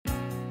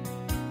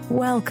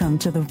Welcome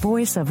to the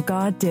Voice of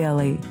God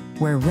Daily,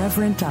 where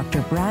Reverend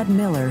Dr. Brad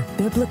Miller,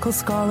 biblical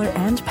scholar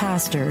and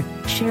pastor,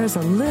 shares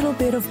a little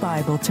bit of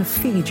Bible to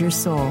feed your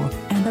soul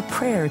and a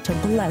prayer to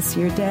bless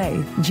your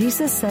day.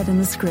 Jesus said in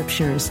the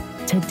Scriptures,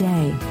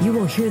 "Today you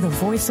will hear the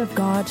voice of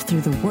God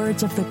through the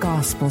words of the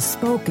gospel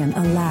spoken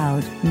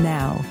aloud."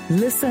 Now,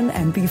 listen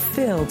and be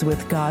filled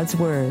with God's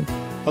Word.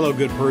 Hello,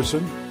 good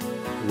person.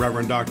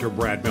 Reverend Dr.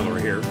 Brad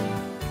Miller here,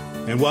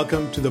 and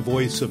welcome to the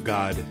Voice of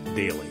God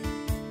Daily,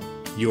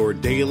 your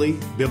daily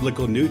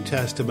biblical New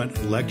Testament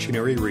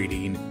lectionary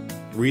reading,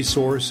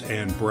 resource,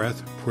 and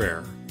breath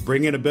prayer,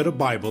 bringing a bit of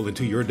Bible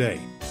into your day.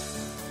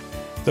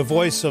 The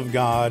Voice of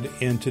God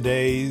in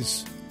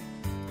today's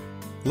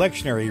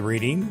lectionary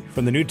reading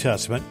from the New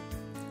Testament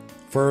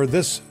for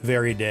this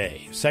very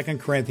day, 2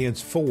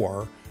 Corinthians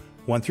 4,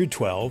 1 through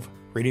 12,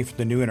 reading from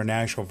the New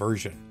International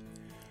Version.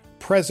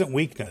 Present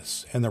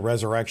weakness in the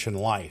resurrection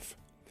life.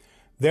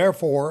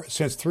 Therefore,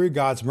 since through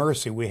God's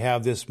mercy we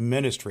have this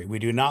ministry, we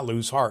do not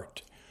lose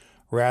heart.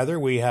 Rather,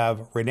 we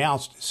have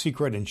renounced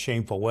secret and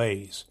shameful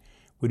ways.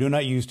 We do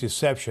not use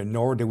deception,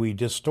 nor do we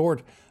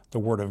distort the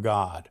word of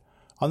God.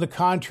 On the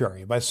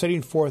contrary, by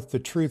setting forth the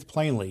truth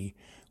plainly,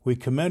 we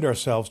commend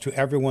ourselves to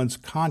everyone's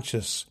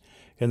conscience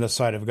in the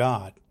sight of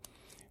God.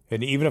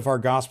 And even if our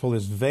gospel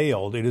is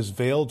veiled, it is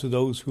veiled to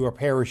those who are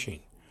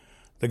perishing.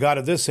 The God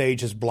of this age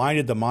has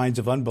blinded the minds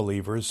of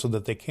unbelievers so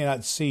that they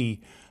cannot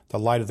see the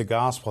light of the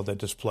gospel that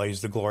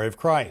displays the glory of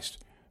Christ,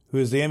 who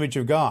is the image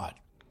of God.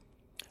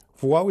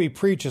 For what we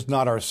preach is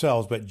not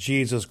ourselves, but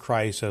Jesus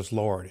Christ as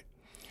Lord,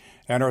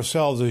 and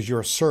ourselves as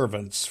your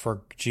servants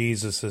for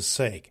Jesus'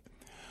 sake.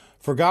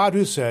 For God,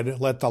 who said,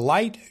 "Let the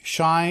light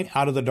shine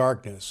out of the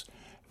darkness,"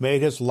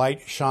 made his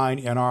light shine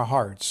in our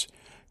hearts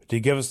to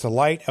give us the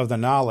light of the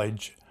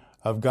knowledge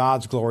of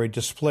God's glory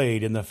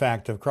displayed in the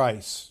fact of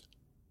Christ.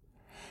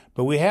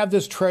 But we have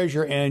this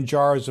treasure in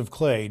jars of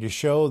clay to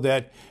show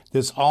that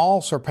this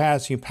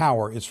all-surpassing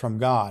power is from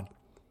God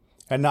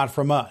and not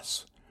from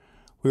us.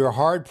 We are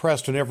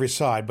hard-pressed on every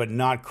side, but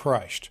not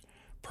crushed,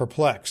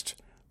 perplexed,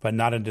 but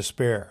not in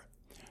despair,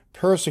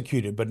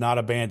 persecuted, but not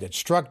abandoned,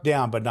 struck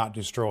down, but not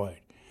destroyed.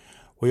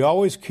 We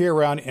always carry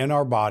around in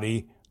our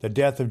body the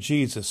death of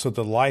Jesus, so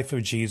the life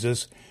of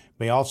Jesus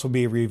may also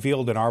be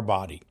revealed in our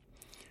body.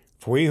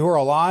 For we who are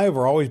alive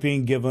are always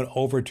being given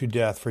over to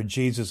death for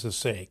Jesus'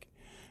 sake,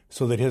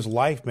 so that his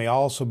life may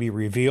also be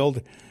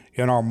revealed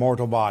in our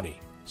mortal body.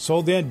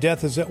 So then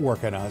death is at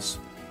work in us,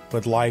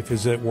 but life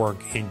is at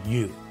work in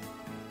you.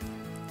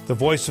 The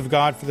voice of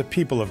God for the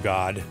people of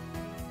God.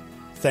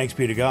 Thanks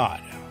be to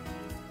God.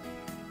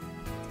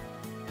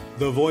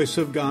 The Voice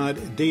of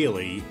God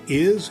Daily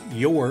is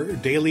your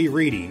daily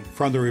reading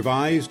from the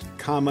Revised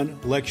Common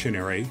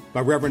Lectionary by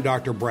Reverend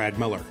Dr. Brad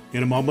Miller.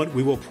 In a moment,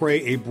 we will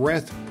pray a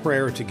breath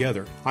prayer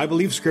together. I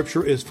believe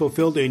Scripture is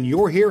fulfilled in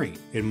your hearing,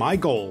 and my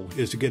goal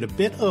is to get a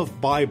bit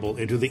of Bible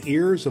into the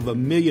ears of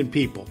 1 million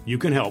people. You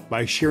can help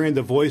by sharing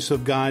the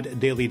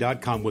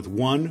voiceofgoddaily.com with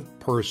one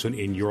person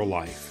in your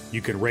life.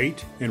 You can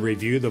rate and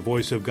review the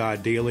Voice of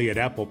God Daily at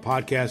Apple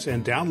Podcasts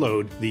and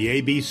download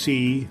the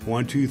ABC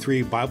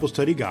 123 Bible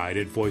Study Guide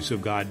at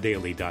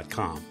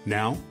voiceofgoddaily.com.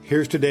 Now,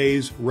 here's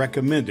today's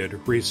recommended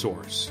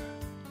resource.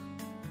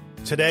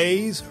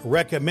 Today's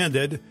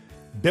recommended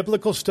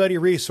biblical study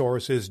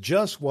resource is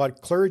just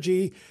what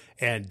clergy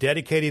and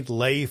dedicated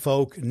lay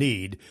folk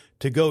need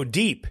to go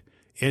deep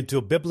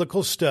into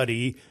biblical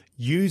study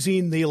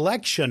using the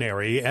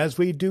lectionary as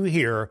we do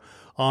here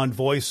on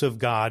Voice of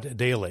God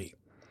Daily.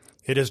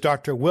 It is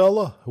Dr.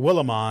 Will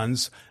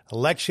Willimon's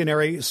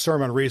lectionary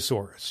sermon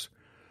resource.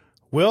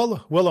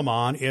 Will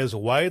Willimon is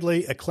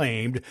widely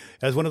acclaimed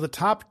as one of the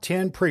top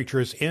 10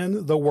 preachers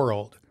in the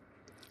world.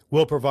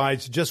 Will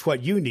provides just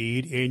what you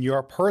need in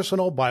your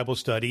personal Bible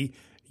study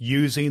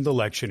using the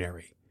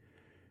lectionary.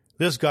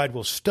 This guide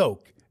will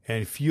stoke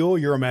and fuel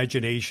your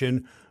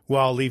imagination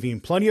while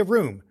leaving plenty of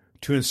room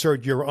to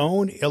insert your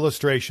own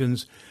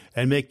illustrations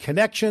and make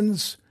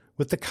connections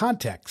with the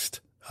context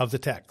of the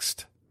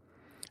text.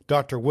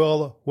 Dr.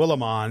 Will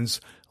Willimon's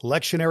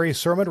lectionary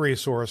sermon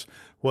resource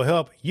will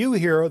help you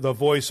hear the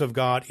voice of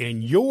God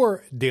in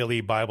your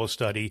daily Bible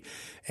study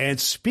and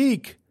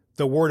speak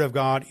the Word of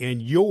God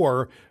in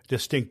your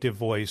distinctive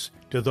voice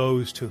to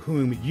those to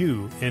whom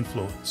you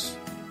influence.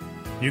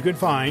 You can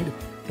find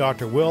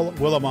Dr. Will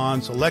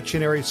Willimon's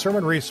lectionary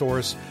sermon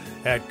resource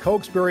at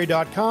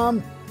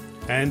Cokesbury.com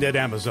and at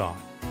Amazon.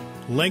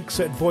 Links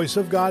at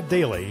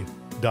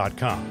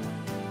voiceofgoddaily.com.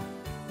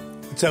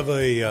 Let's have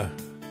a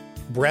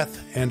breath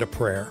and a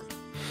prayer.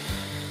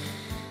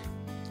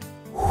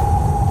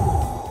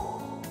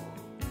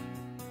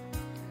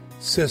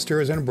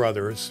 Sisters and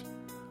brothers,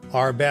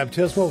 our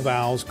baptismal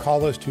vows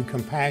call us to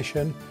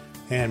compassion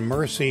and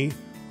mercy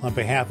on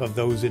behalf of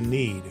those in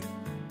need.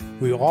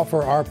 We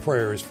offer our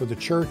prayers for the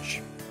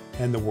church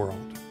and the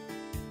world.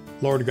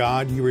 Lord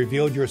God, you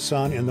revealed your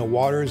Son in the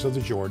waters of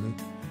the Jordan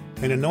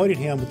and anointed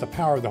him with the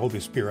power of the Holy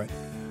Spirit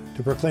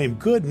to proclaim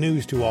good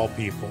news to all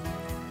people.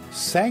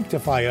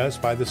 Sanctify us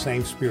by the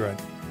same Spirit,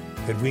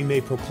 that we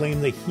may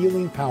proclaim the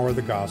healing power of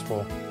the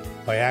gospel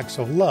by acts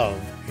of love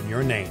in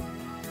your name.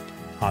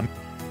 Amen.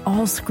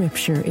 All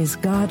Scripture is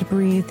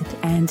God-breathed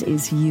and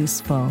is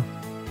useful.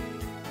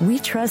 We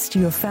trust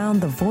you have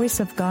found the Voice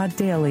of God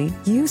Daily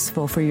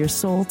useful for your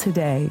soul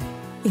today.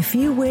 If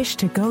you wish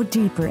to go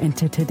deeper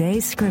into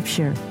today's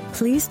Scripture,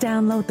 please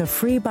download the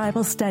free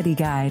Bible study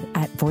guide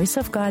at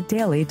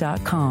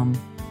voiceofgoddaily.com.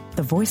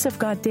 The Voice of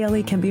God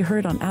Daily can be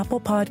heard on Apple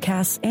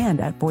Podcasts and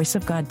at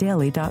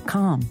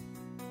voiceofgoddaily.com.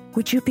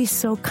 Would you be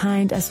so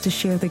kind as to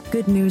share the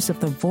good news of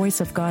the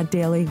Voice of God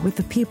Daily with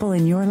the people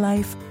in your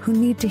life who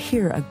need to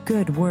hear a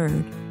good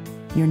word?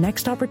 Your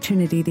next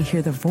opportunity to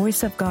hear the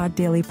Voice of God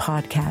Daily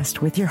podcast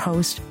with your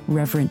host,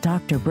 Reverend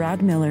Dr.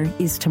 Brad Miller,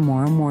 is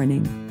tomorrow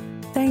morning.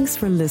 Thanks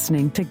for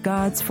listening to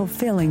God's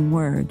fulfilling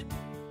Word.